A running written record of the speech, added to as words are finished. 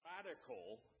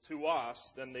biblical to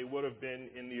us than they would have been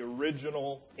in the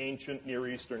original ancient Near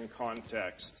Eastern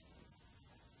context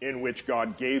in which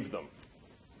God gave them.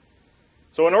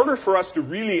 So in order for us to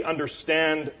really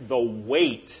understand the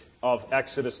weight of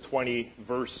Exodus 20,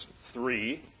 verse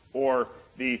 3, or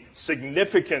the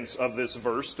significance of this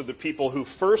verse to the people who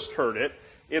first heard it,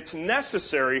 it's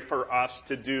necessary for us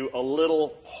to do a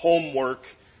little homework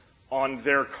on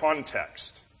their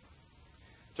context,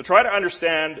 to try to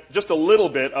understand just a little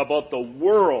bit about the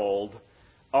world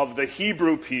of the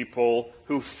Hebrew people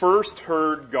who first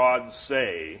heard God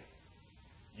say,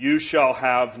 "You shall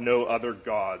have no other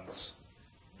gods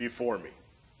before me."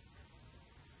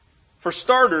 For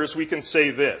starters, we can say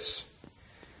this,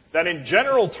 that in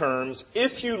general terms,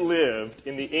 if you lived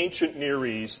in the ancient Near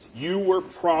East, you were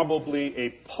probably a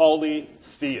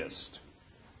polytheist.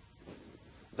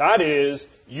 That is,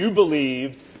 you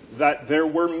believed that there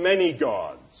were many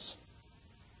gods.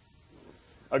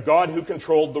 A God who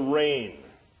controlled the rain,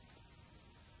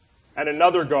 and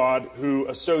another God who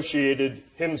associated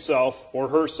himself or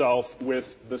herself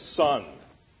with the sun,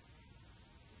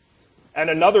 and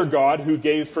another God who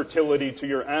gave fertility to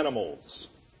your animals,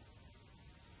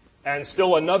 and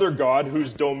still another God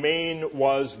whose domain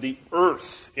was the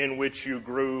earth in which you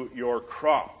grew your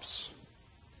crops,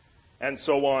 and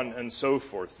so on and so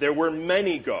forth. There were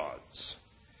many gods.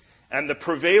 And the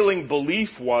prevailing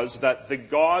belief was that the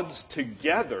gods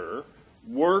together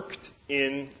worked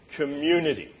in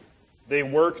community. They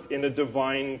worked in a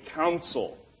divine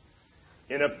council,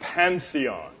 in a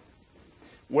pantheon,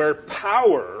 where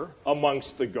power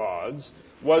amongst the gods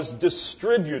was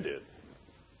distributed.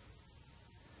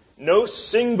 No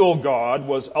single god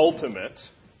was ultimate.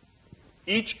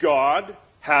 Each god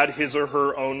had his or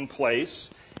her own place,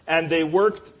 and they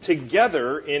worked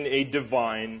together in a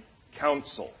divine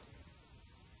council.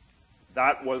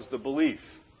 That was the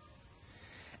belief.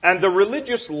 And the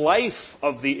religious life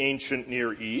of the ancient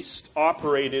Near East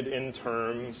operated in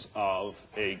terms of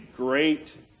a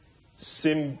great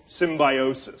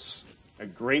symbiosis,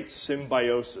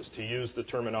 to use the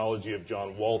terminology of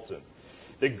John Walton.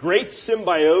 The great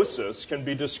symbiosis can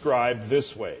be described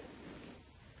this way.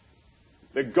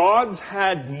 The gods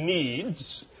had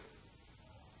needs.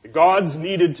 The gods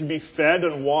needed to be fed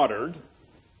and watered.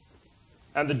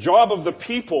 And the job of the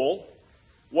people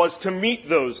was to meet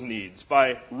those needs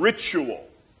by ritual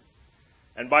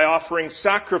and by offering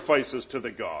sacrifices to the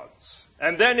gods.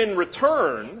 And then in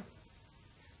return,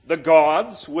 the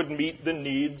gods would meet the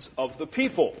needs of the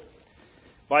people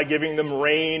by giving them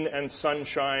rain and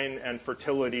sunshine and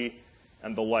fertility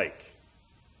and the like.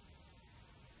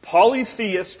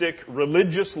 Polytheistic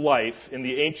religious life in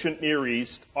the ancient Near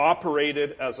East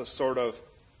operated as a sort of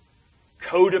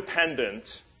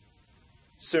codependent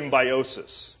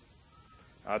symbiosis.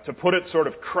 To put it sort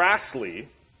of crassly,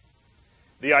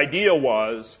 the idea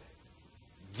was,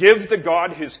 give the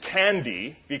god his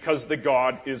candy because the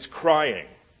god is crying.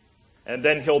 And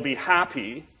then he'll be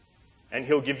happy and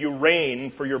he'll give you rain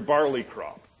for your barley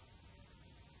crop.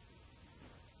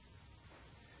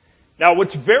 Now,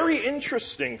 what's very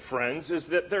interesting, friends, is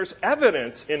that there's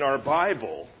evidence in our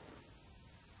Bible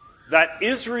that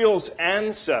Israel's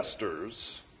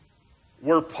ancestors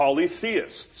were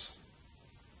polytheists.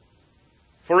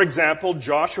 For example,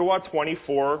 Joshua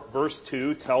 24, verse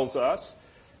 2 tells us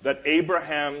that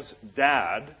Abraham's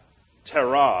dad,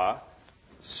 Terah,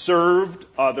 served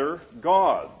other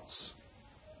gods.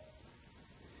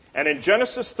 And in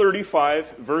Genesis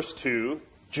 35, verse 2,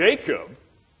 Jacob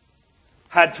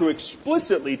had to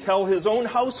explicitly tell his own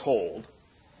household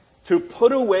to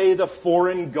put away the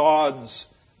foreign gods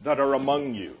that are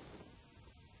among you.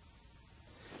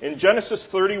 In Genesis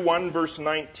 31, verse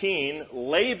 19,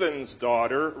 Laban's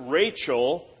daughter,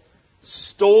 Rachel,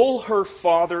 stole her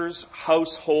father's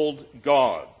household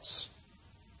gods,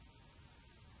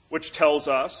 which tells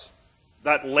us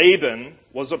that Laban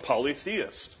was a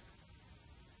polytheist.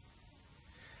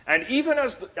 And even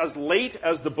as late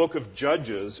as the book of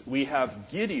Judges, we have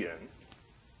Gideon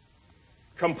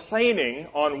complaining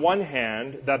on one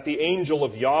hand that the angel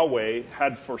of Yahweh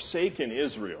had forsaken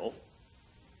Israel.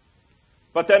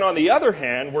 But then on the other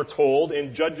hand, we're told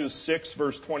in Judges 6,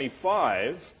 verse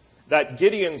 25, that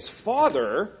Gideon's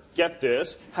father, get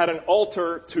this, had an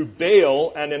altar to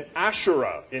Baal and an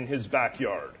Asherah in his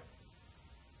backyard.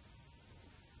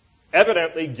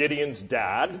 Evidently, Gideon's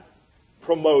dad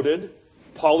promoted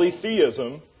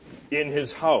polytheism in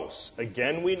his house.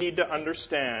 Again, we need to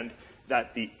understand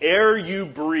that the air you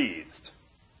breathed,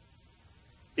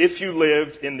 if you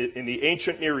lived in the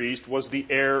ancient Near East, was the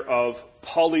air of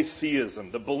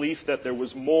polytheism, the belief that there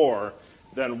was more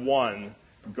than one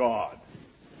God.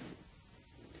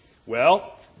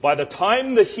 Well, By the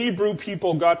time the Hebrew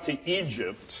people got to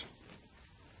Egypt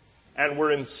and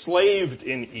were enslaved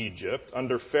in Egypt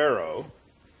under Pharaoh,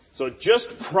 so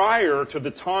just prior to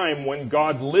the time when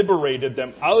God liberated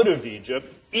them out of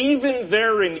Egypt, even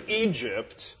there in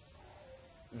Egypt,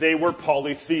 they were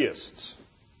polytheists.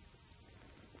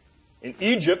 In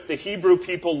Egypt, the Hebrew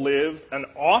people lived an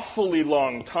awfully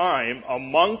long time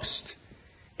amongst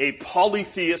a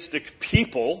polytheistic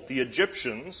people, the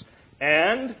Egyptians,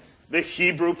 and the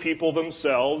Hebrew people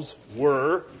themselves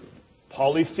were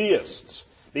polytheists.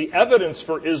 The evidence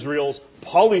for Israel's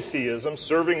polytheism,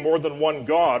 serving more than one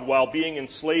God while being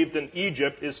enslaved in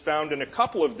Egypt, is found in a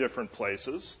couple of different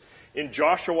places. In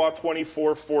Joshua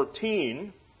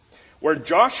 24:14, where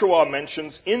Joshua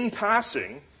mentions in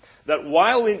passing that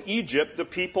while in Egypt the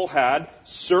people had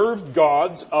served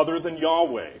gods other than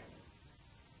Yahweh,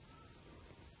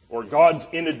 or gods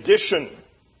in addition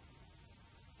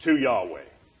to Yahweh.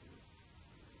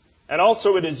 And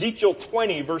also in Ezekiel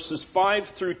 20, verses 5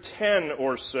 through 10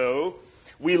 or so,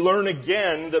 we learn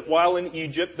again that while in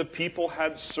Egypt, the people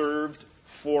had served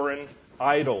foreign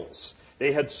idols.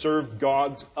 They had served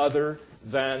gods other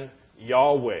than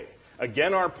Yahweh.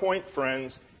 Again, our point,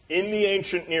 friends, in the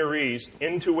ancient Near East,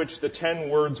 into which the 10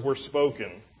 words were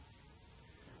spoken,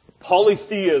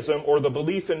 polytheism, or the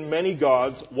belief in many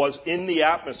gods, was in the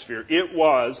atmosphere. It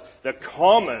was the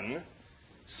common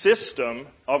system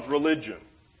of religion.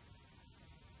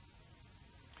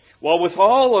 Well, with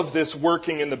all of this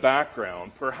working in the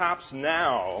background, perhaps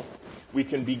now we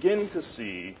can begin to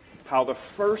see how the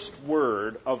first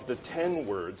word of the 10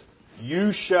 words,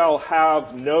 "You shall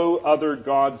have no other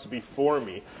gods before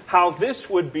me," how this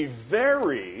would be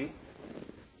very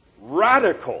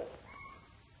radical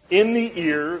in the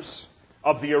ears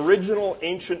of the original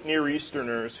ancient Near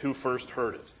Easterners who first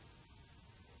heard it.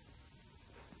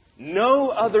 No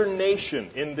other nation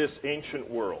in this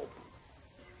ancient world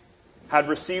had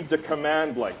received a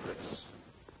command like this,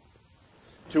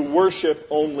 to worship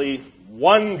only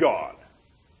one God,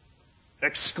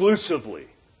 exclusively.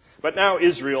 But now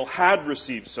Israel had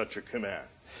received such a command.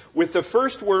 With the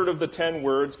first word of the 10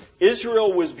 words,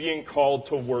 Israel was being called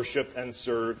to worship and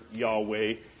serve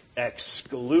Yahweh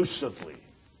exclusively,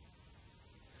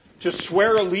 to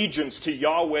swear allegiance to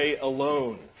Yahweh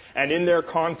alone. And in their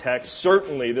context,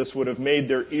 certainly this would have made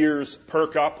their ears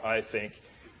perk up, I think,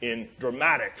 in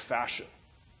dramatic fashion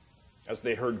as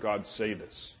they heard God say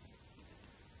this.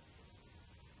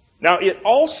 Now, it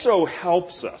also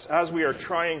helps us, as we are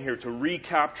trying here to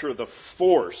recapture the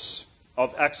force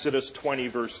of Exodus 20,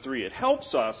 verse 3, it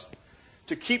helps us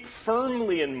to keep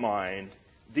firmly in mind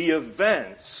the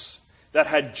events that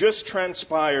had just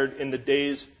transpired in the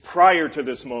days prior to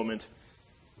this moment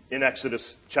in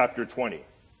Exodus chapter 20.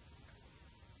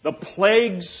 The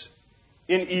plagues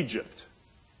in Egypt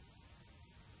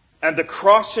and the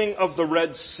crossing of the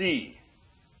Red Sea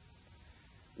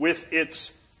with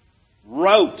its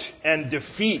rout and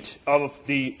defeat of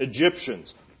the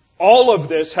Egyptians. All of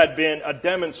this had been a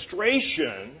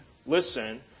demonstration,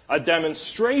 listen, a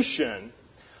demonstration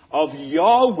of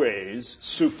Yahweh's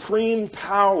supreme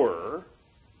power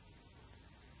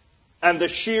and the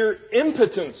sheer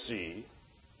impotency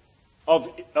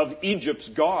of Egypt's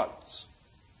gods.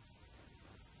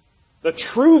 The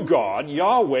true God,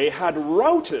 Yahweh, had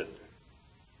routed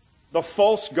the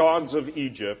false gods of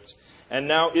Egypt, and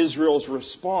now Israel's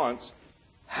response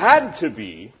had to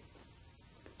be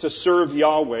to serve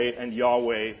Yahweh and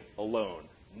Yahweh alone.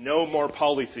 No more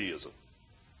polytheism.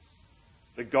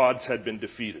 The gods had been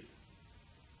defeated.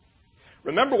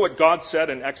 Remember what God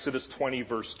said in Exodus 20,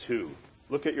 verse 2.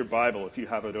 Look at your Bible if you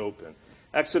have it open.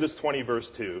 Exodus 20, verse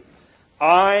 2.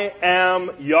 "I am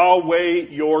Yahweh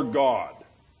your God,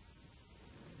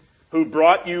 who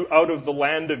brought you out of the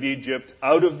land of Egypt,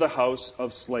 out of the house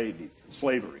of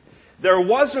slavery." There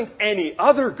wasn't any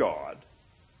other God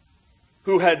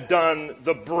who had done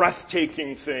the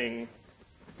breathtaking thing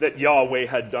that Yahweh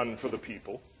had done for the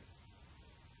people.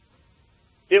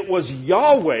 It was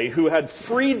Yahweh who had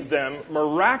freed them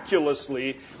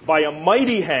miraculously by a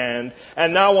mighty hand,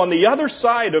 and now on the other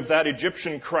side of that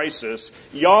Egyptian crisis,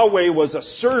 Yahweh was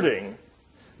asserting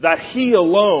that He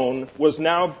alone was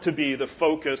now to be the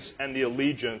focus and the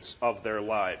allegiance of their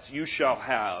lives. "You shall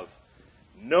have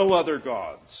no other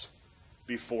gods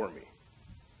before me."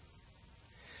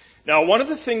 Now, one of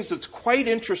the things that's quite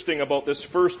interesting about this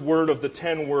first word of the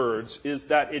 10 words is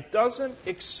that it doesn't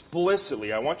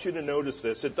explicitly, I want you to notice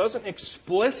this, it doesn't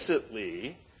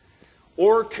explicitly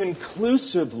or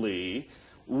conclusively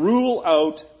rule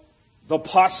out the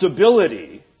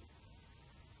possibility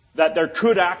that there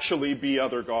could actually be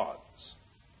other gods.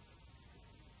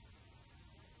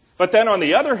 But then on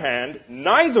the other hand,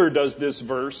 neither does this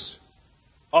verse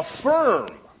affirm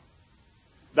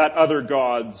that other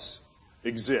gods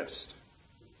exist.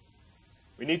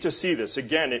 We need to see this.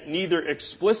 Again, it neither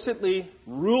explicitly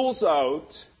rules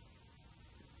out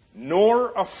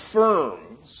nor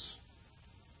affirms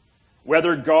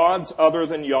whether gods other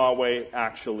than Yahweh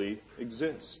actually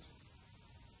exist.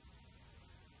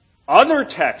 Other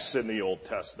texts in the Old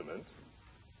Testament,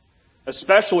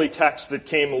 especially texts that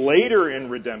came later in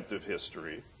redemptive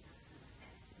history,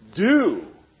 do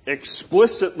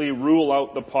explicitly rule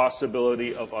out the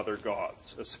possibility of other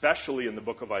gods, especially in the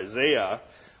book of Isaiah,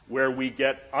 where we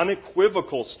get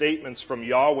unequivocal statements from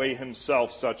Yahweh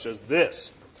himself, such as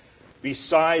this: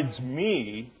 "Besides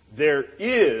me, there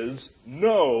is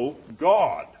no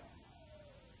God."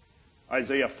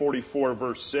 Isaiah 44,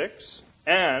 verse 6.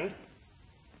 And,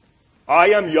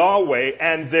 "I am Yahweh,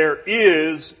 and there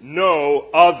is no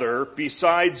other.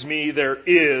 Besides me, there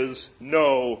is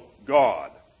no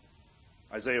God."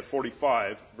 Isaiah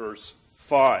 45, verse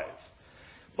 5.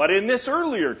 But in this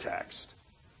earlier text,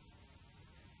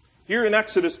 here in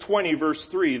Exodus 20, verse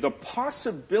 3, the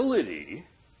possibility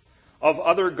of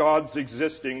other gods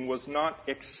existing was not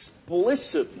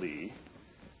explicitly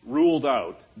ruled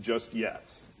out just yet.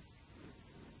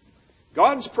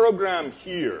 God's program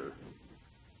here,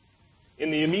 in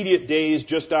the immediate days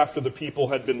just after the people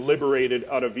had been liberated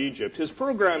out of Egypt, his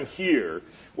program here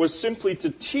was simply to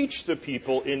teach the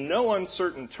people in no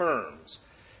uncertain terms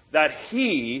that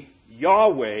he,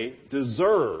 Yahweh,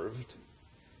 deserved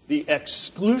the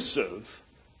exclusive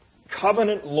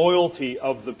covenant loyalty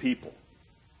of the people.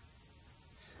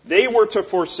 They were to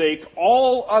forsake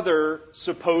all other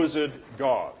supposed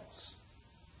gods,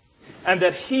 and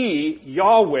that he,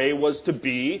 Yahweh, was to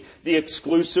be the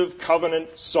exclusive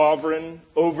covenant sovereign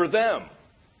over them,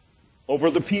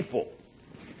 over the people.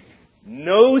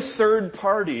 No third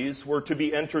parties were to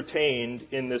be entertained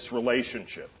in this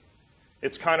relationship.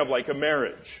 It's kind of like a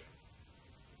marriage.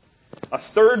 A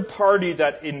third party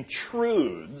that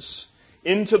intrudes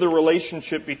into the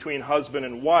relationship between husband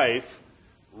and wife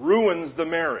ruins the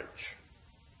marriage.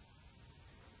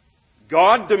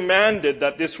 God demanded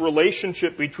that this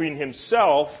relationship between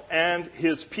himself and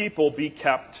his people be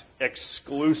kept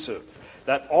exclusive,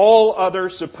 that all other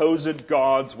supposed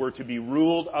gods were to be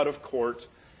ruled out of court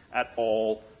at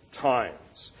all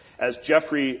times. As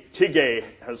Jeffrey Tigay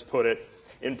has put it,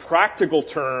 in practical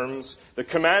terms, the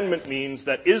commandment means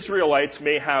that Israelites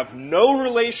may have no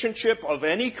relationship of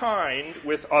any kind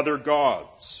with other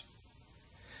gods.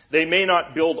 They may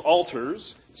not build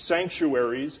altars,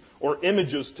 sanctuaries, or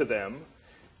images to them,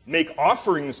 make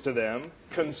offerings to them,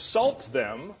 consult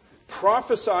them,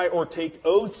 prophesy or take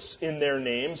oaths in their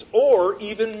names, or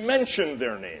even mention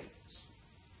their names.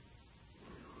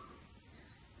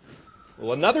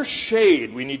 Well, another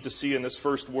shade we need to see in this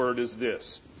first word is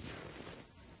this: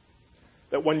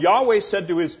 that when Yahweh said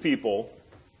to his people,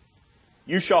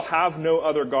 "You shall have no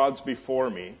other gods before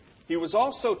me," he was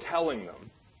also telling them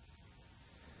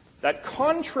that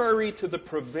contrary to the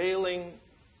prevailing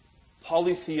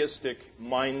polytheistic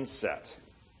mindset,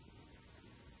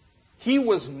 he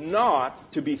was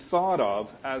not to be thought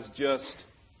of as just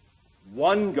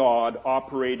one God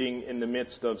operating in the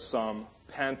midst of some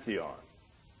pantheon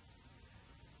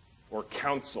or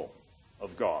council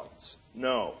of gods.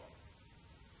 No.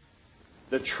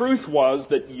 The truth was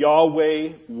that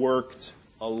Yahweh worked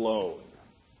alone.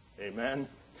 Amen?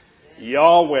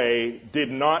 Yahweh did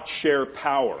not share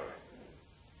power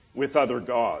with other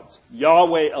gods.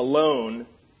 Yahweh alone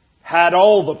had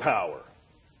all the power.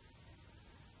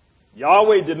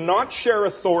 Yahweh did not share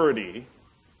authority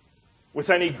with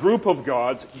any group of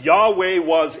gods. Yahweh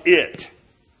was it,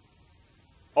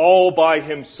 all by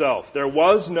himself. There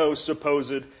was no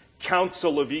supposed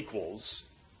council of equals.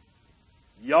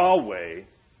 Yahweh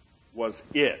was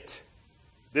it.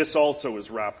 This also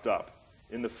is wrapped up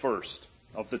in the first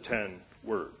of the 10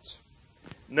 words.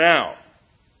 Now,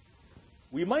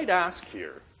 we might ask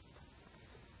here,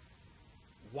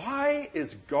 why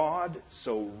is God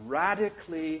so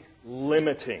radically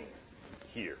limiting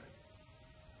here?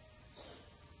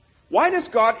 Why does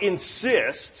God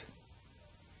insist,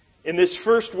 in this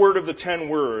first word of the 10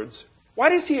 words, why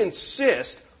does he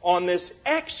insist on this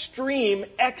extreme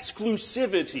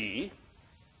exclusivity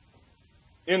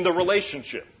in the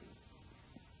relationship?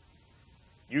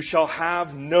 You shall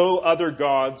have no other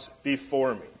gods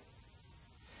before me.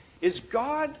 Is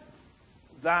God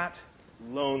that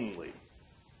lonely?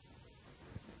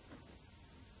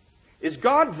 Is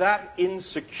God that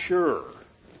insecure?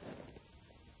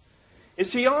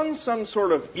 Is he on some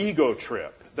sort of ego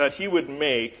trip that he would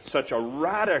make such a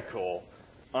radical,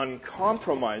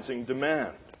 uncompromising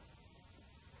demand?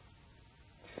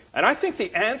 And I think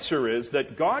the answer is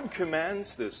that God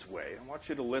commands this way. I want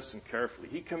you to listen carefully.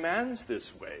 He commands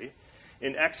this way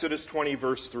in Exodus 20,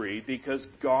 verse 3, because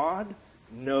God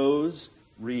knows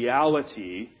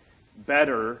reality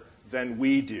better than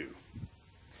we do.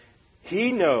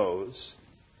 He knows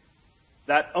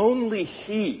that only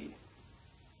He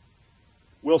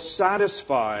will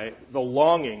satisfy the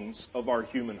longings of our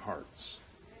human hearts.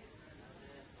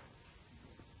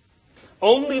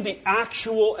 Only the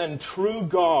actual and true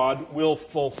God will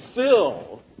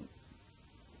fulfill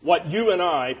what you and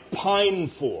I pine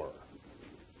for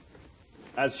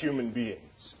as human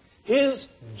beings. His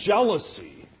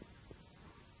jealousy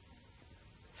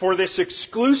for this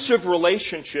exclusive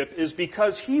relationship is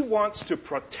because He wants to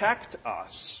protect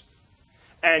us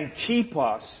and keep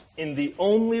us in the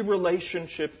only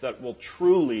relationship that will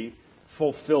truly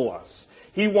fulfill us.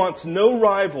 He wants no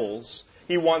rivals.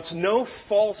 He wants no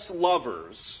false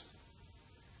lovers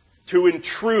to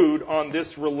intrude on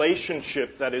this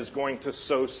relationship that is going to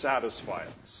so satisfy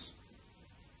us.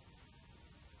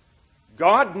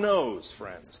 God knows,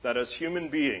 friends, that as human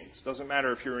beings, doesn't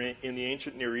matter if you're in the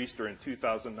ancient Near East or in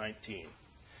 2019,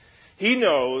 He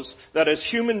knows that as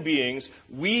human beings,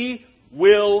 we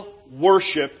will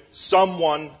worship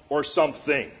someone or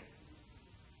something.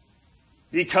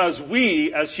 Because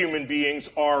we, as human beings,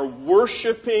 are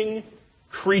worshiping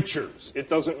creatures. It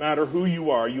doesn't matter who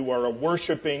you are a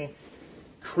worshiping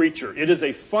creature. It is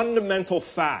a fundamental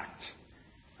fact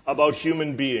about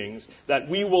human beings that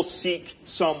we will seek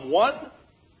someone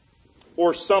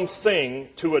or something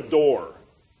to adore,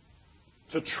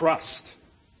 to trust,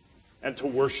 and to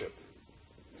worship.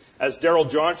 As Darrell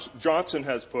Johnson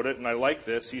has put it, and I like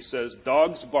this, he says,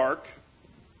 dogs bark,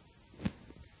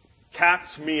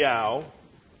 cats meow,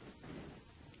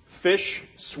 fish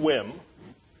swim,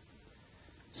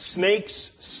 snakes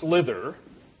slither,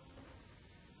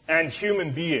 and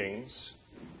human beings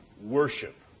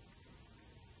worship.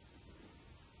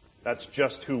 That's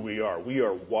just who we are. We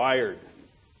are wired,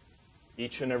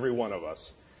 each and every one of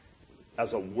us,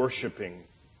 as a worshiping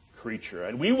creature.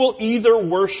 And we will either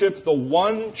worship the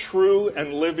one true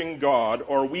and living God,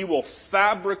 or we will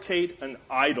fabricate an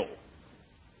idol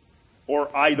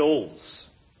or idols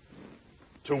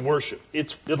to worship.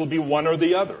 It'll be one or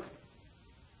the other.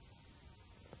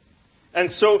 And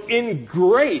so in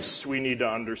grace, we need to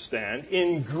understand,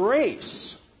 in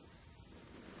grace,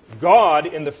 God,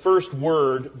 in the first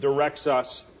word, directs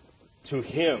us to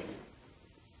Him.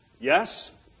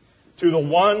 Yes? To the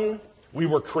one we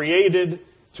were created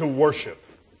to worship.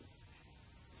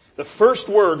 The first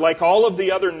word, like all of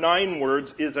the other 9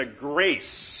 words, is a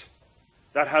grace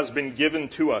that has been given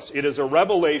to us. It is a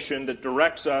revelation that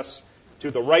directs us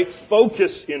to the right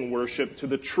focus in worship, to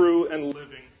the true and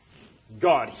living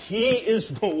God. He is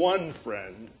the one,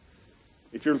 friend.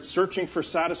 If you're searching for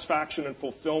satisfaction and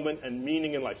fulfillment and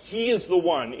meaning in life, He is the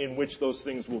one in which those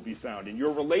things will be found, in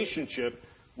your relationship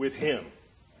with Him.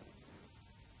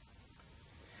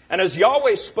 And as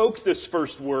Yahweh spoke this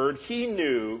first word, He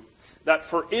knew that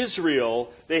for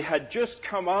Israel, they had just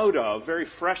come out of, very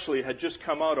freshly, had just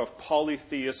come out of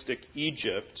polytheistic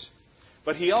Egypt.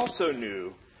 But He also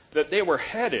knew that they were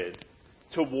headed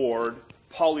toward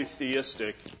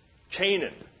polytheistic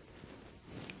Canaan.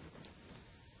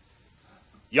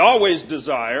 Yahweh's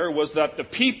desire was that the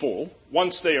people,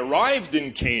 once they arrived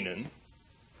in Canaan,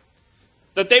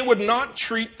 that they would not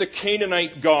treat the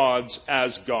Canaanite gods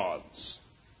as gods.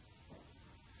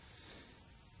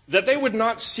 That they would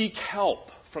not seek help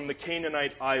from the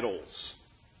Canaanite idols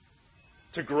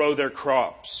to grow their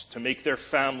crops, to make their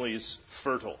families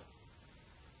fertile.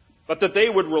 But that they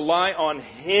would rely on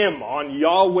Him, on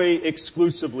Yahweh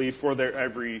exclusively for their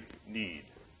every need.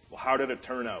 Well, how did it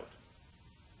turn out?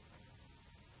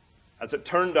 As it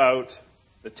turned out,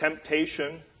 the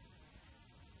temptation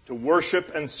to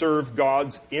worship and serve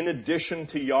gods in addition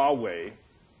to Yahweh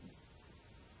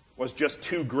was just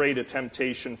too great a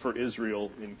temptation for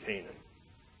Israel in Canaan.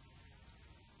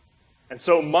 And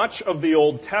so much of the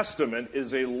Old Testament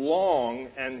is a long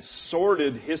and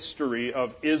sordid history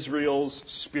of Israel's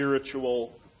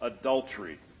spiritual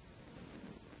adultery.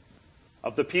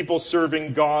 Of the people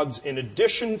serving gods in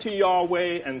addition to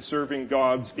Yahweh and serving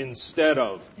gods instead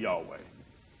of Yahweh.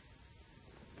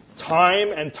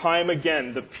 Time and time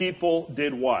again, the people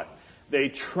did what? They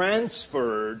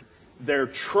transferred their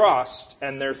trust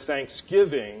and their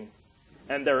thanksgiving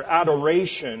and their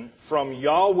adoration from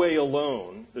Yahweh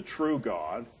alone, the true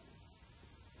God,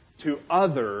 to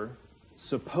other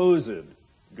supposed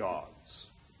gods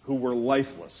who were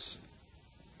lifeless.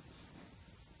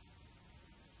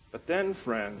 But then,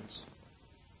 friends,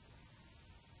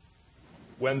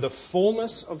 when the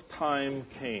fullness of time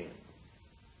came,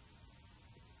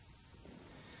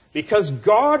 Because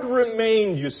God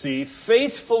remained, you see,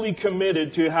 faithfully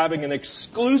committed to having an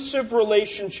exclusive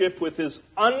relationship with his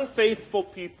unfaithful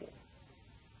people.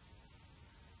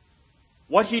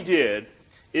 What he did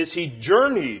is he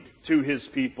journeyed to his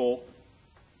people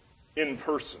in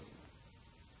person,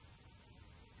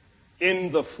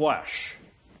 in the flesh,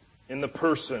 in the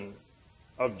person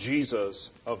of Jesus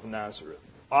of Nazareth.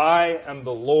 I am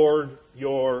the Lord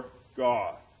your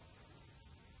God,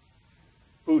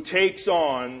 who takes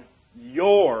on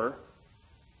your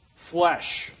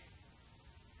flesh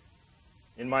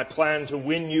in my plan to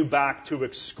win you back to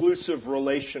exclusive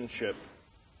relationship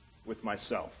with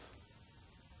myself.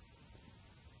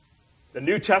 The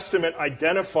New Testament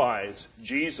identifies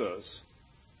Jesus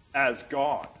as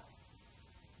God.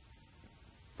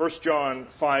 1 John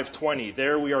 5:20,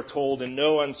 there we are told in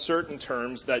no uncertain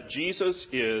terms that Jesus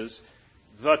is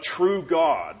the true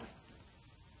God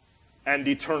and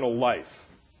eternal life.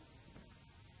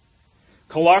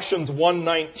 Colossians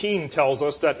 1:19 tells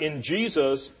us that in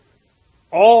Jesus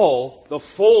all the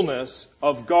fullness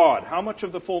of God. How much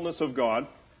of the fullness of God?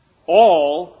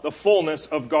 All the fullness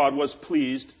of God was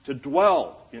pleased to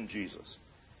dwell in Jesus.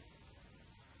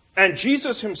 And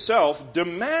Jesus himself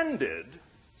demanded,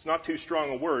 it's not too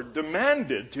strong a word,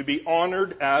 demanded to be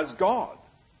honored as God.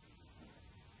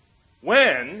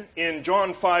 When, in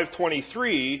John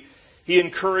 5:23, he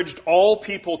encouraged all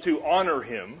people to honor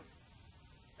him,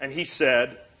 and he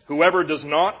said, whoever does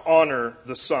not honor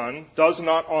the Son does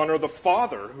not honor the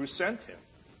Father who sent him.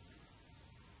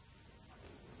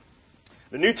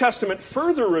 The New Testament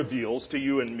further reveals to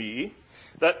you and me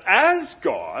that as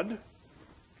God,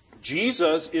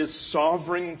 Jesus is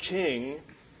sovereign king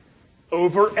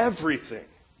over everything.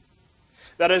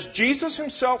 That as Jesus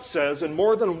himself says in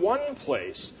more than one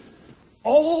place,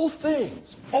 all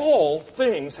things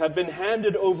have been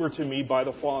handed over to me by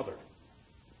the Father.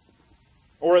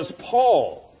 Or as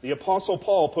Paul, the Apostle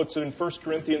Paul puts it in 1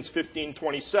 Corinthians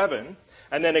 15:27,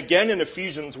 and then again in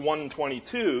Ephesians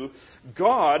 1:22,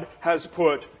 God has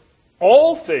put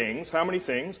all things, how many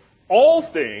things? All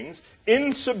things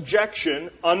in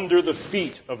subjection under the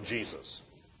feet of Jesus.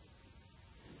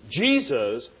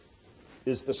 Jesus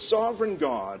is the sovereign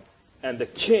God and the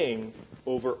king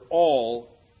over all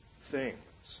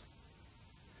things.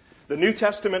 The New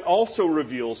Testament also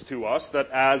reveals to us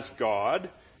that as God,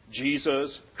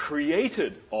 Jesus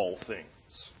created all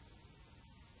things.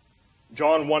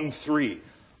 John 1:3,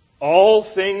 all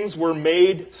things were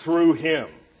made through him,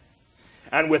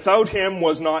 and without him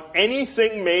was not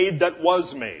anything made that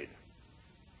was made.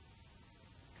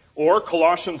 Or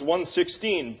Colossians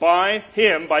 1:16, by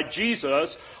him, by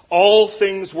Jesus, all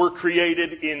things were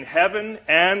created in heaven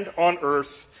and on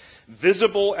earth,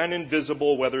 visible and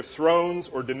invisible, whether thrones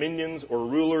or dominions or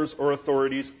rulers or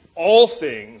authorities, all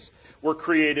things were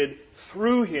created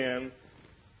through him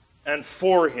and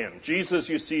for him. Jesus,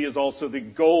 you see, is also the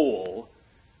goal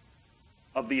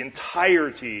of the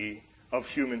entirety of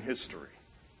human history.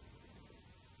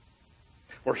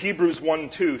 Or Hebrews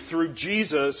 1:2, through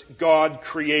Jesus, God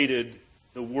created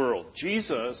the world.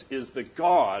 Jesus is the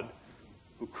God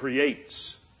who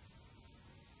creates.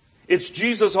 It's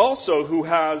Jesus also who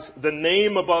has the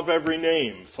name above every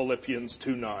name, Philippians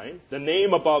 2:9, the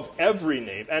name above every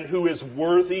name, and who is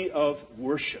worthy of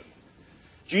worship.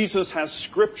 Jesus has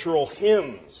scriptural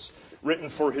hymns written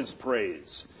for his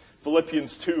praise.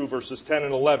 Philippians 2, verses 10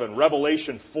 and 11,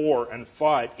 Revelation 4 and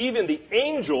 5. Even the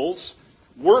angels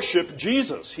worship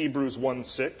Jesus, Hebrews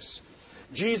 1:6.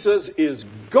 Jesus is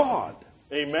God.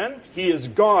 Amen? He is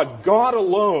God. God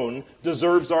alone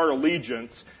deserves our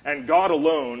allegiance, and God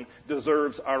alone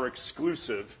deserves our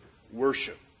exclusive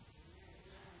worship.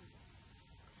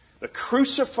 The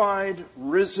crucified,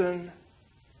 risen,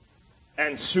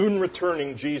 and soon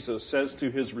returning Jesus says to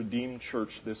his redeemed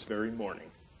church this very morning,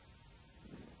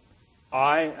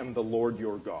 I am the Lord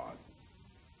your God.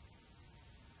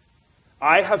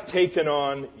 I have taken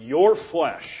on your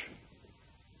flesh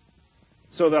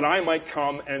so that I might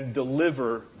come and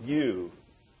deliver you,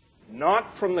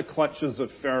 not from the clutches of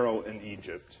Pharaoh and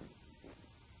Egypt,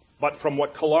 but from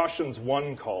what Colossians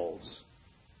 1 calls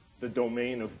the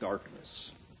domain of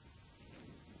darkness.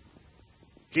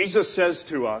 Jesus says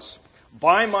to us,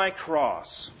 by my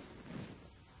cross,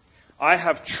 I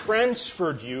have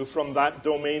transferred you from that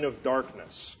domain of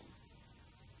darkness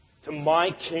to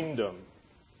my kingdom.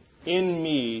 In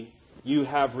me, you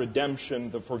have redemption,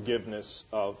 the forgiveness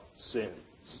of sins.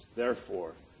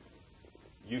 Therefore,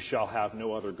 you shall have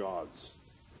no other gods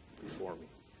before me.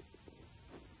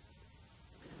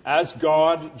 As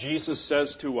God, Jesus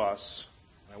says to us,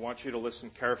 and I want you to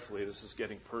listen carefully, this is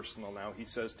getting personal now, he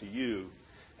says to you,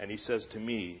 and he says to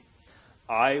me,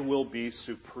 I will be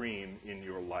supreme in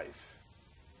your life.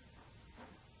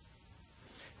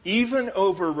 Even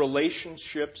over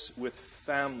relationships with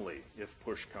family, if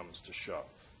push comes to shove.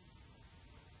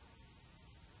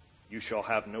 You shall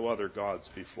have no other gods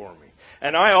before me.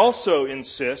 And I also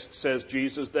insist, says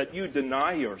Jesus, that you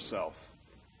deny yourself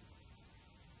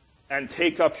and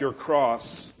take up your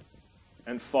cross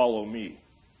and follow me.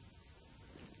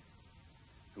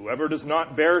 Whoever does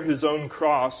not bear his own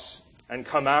cross and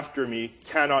come after me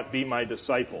cannot be my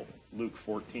disciple. Luke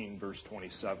 14, verse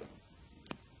 27.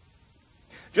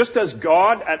 Just as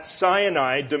God at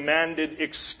Sinai demanded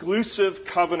exclusive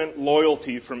covenant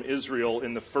loyalty from Israel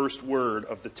in the first word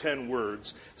of the 10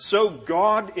 words, so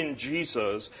God in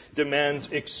Jesus demands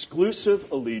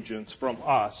exclusive allegiance from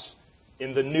us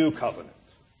in the new covenant.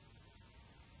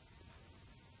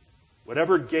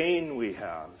 Whatever gain we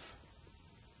have,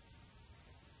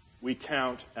 we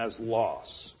count as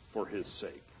loss for his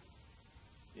sake.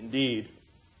 Indeed,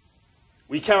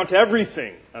 we count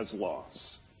everything as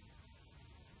loss.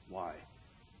 Why?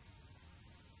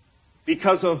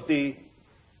 Because of the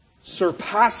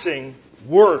surpassing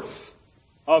worth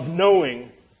of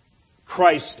knowing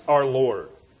Christ our Lord.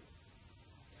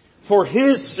 For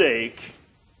his sake,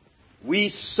 we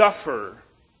suffer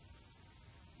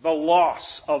the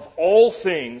loss of all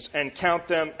things and count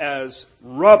them as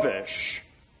rubbish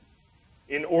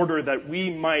in order that we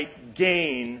might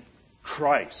gain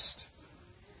Christ.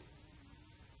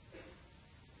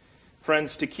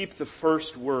 Friends, to keep the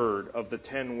first word of the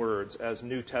 10 words as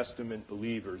New Testament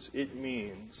believers, it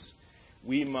means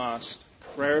we must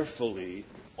prayerfully,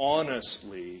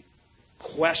 honestly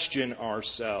question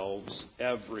ourselves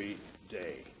every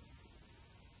day.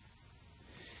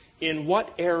 In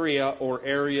what area or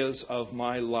areas of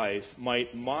my life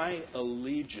might my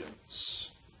allegiance,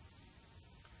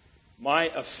 my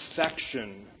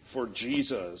affection for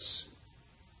Jesus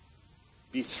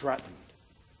be threatened?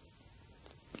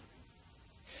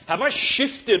 Have I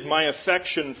shifted my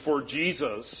affection for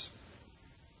Jesus,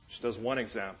 just as one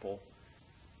example,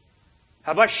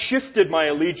 have I shifted my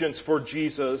allegiance for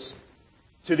Jesus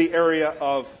to the area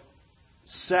of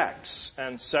sex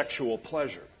and sexual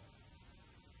pleasure?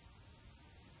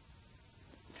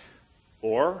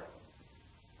 Or,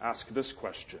 ask this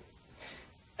question,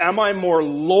 am I more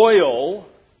loyal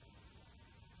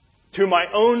to my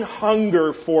own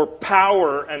hunger for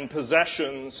power and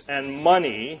possessions and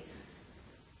money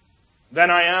than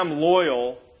I am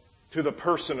loyal to the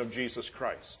person of Jesus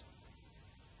Christ?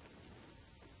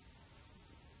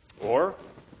 Or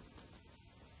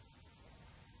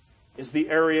is the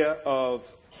area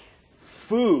of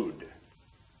food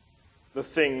the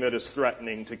thing that is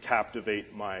threatening to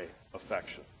captivate my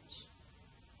affections?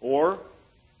 Or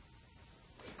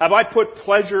have I put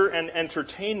pleasure and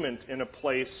entertainment in a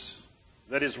place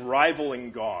that is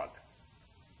rivaling God?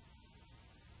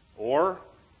 Or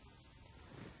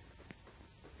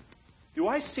do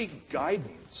I seek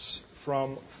guidance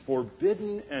from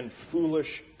forbidden and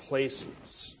foolish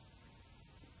places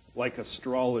like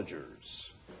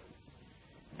astrologers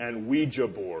and Ouija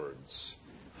boards,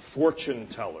 fortune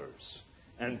tellers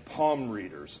and palm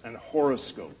readers and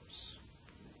horoscopes?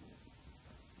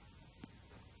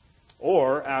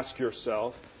 Or ask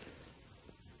yourself,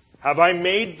 have I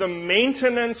made the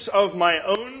maintenance of my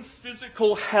own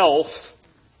physical health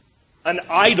an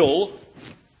idol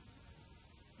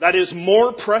that is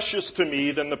more precious to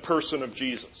me than the person of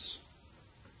Jesus?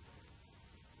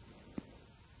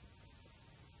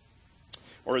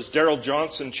 Or as Darrell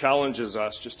Johnson challenges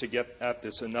us, just to get at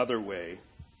this another way,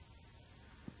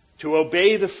 to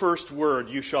obey the first word,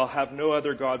 you shall have no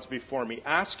other gods before me.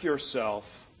 Ask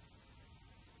yourself,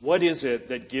 what is it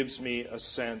that gives me a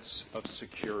sense of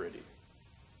security?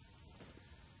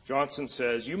 Johnson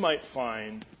says, you might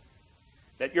find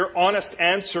that your honest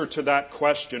answer to that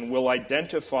question will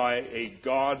identify a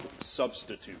God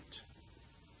substitute.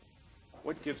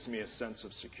 What gives me a sense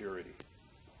of security?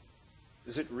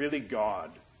 Is it really God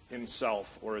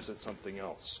himself, or is it something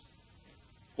else?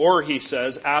 Or, he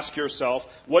says, ask yourself,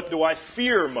 what do I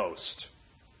fear most?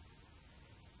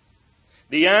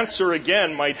 The answer,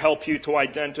 again, might help you to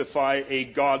identify a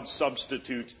God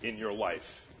substitute in your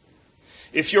life.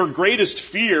 If your greatest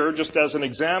fear, just as an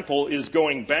example, is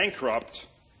going bankrupt,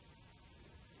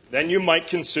 then you might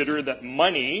consider that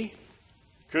money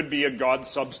could be a God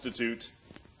substitute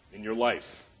in your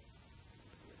life.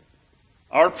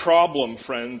 Our problem,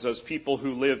 friends, as people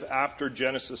who live after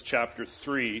Genesis chapter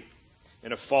 3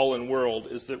 in a fallen world,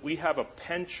 is that we have a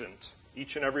penchant,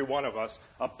 each and every one of us,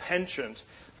 a penchant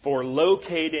for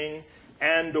locating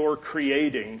and or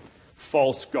creating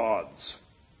false gods,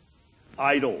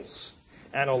 idols,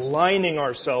 and aligning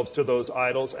ourselves to those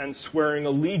idols and swearing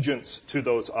allegiance to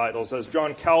those idols. As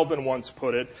John Calvin once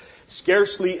put it,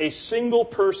 scarcely a single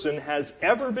person has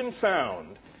ever been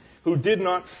found who did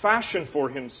not fashion for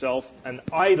himself an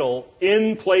idol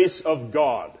in place of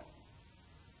God.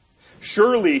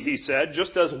 Surely, he said,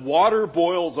 just as water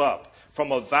boils up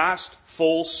from a vast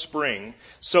full spring,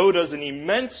 so does an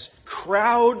immense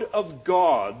crowd of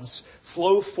gods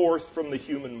flow forth from the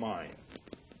human mind.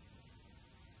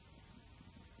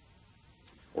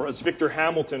 Or as Victor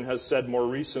Hamilton has said more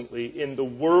recently, in the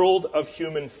world of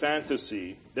human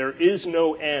fantasy, there is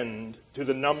no end to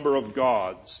the number of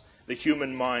gods the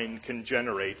human mind can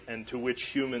generate and to which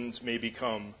humans may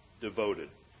become devoted.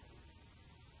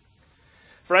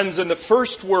 Friends, in the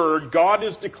first word, God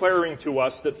is declaring to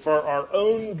us that for our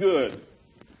own good,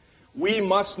 we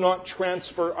must not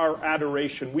transfer our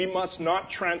adoration. We must not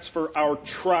transfer our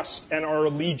trust and our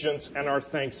allegiance and our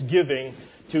thanksgiving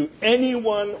to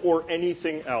anyone or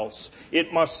anything else.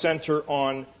 It must center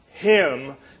on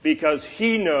Him because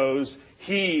He knows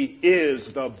He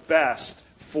is the best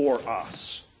for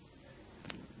us.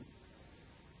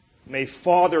 May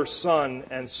Father, Son,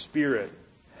 and Spirit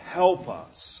help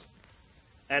us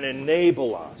and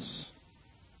enable us,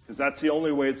 because that's the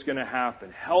only way it's going to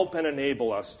happen. Help and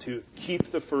enable us to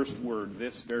keep the first word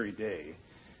this very day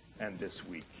and this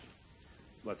week.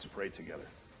 Let's pray together.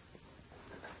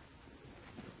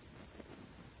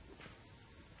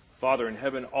 Father in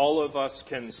heaven, all of us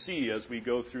can see as we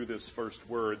go through this first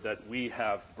word that we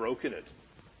have broken it.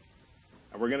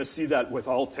 And we're going to see that with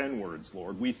all 10 words,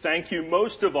 Lord. We thank you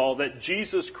most of all that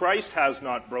Jesus Christ has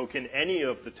not broken any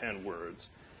of the 10 words,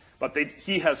 but that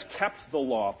He has kept the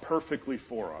law perfectly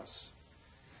for us.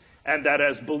 And that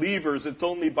as believers, it's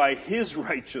only by His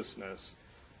righteousness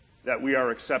that we are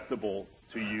acceptable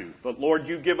to you. But Lord,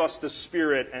 you give us the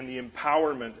Spirit and the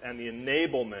empowerment and the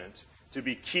enablement to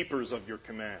be keepers of your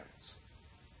commands.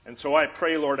 And so I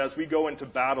pray, Lord, as we go into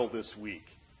battle this week,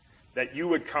 that you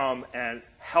would come and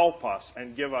help us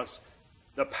and give us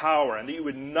the power, and that you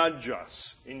would nudge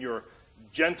us in your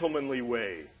gentlemanly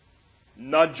way.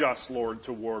 Nudge us, Lord,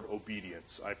 toward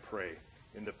obedience, I pray,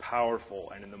 in the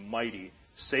powerful and in the mighty,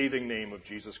 saving name of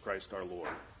Jesus Christ our Lord.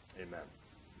 Amen.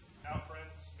 Now,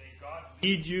 friends, may God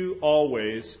lead you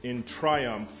always in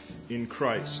triumph in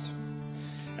Christ.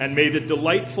 And may the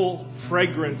delightful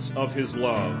fragrance of His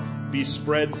love be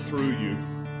spread through you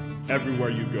everywhere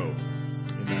you go.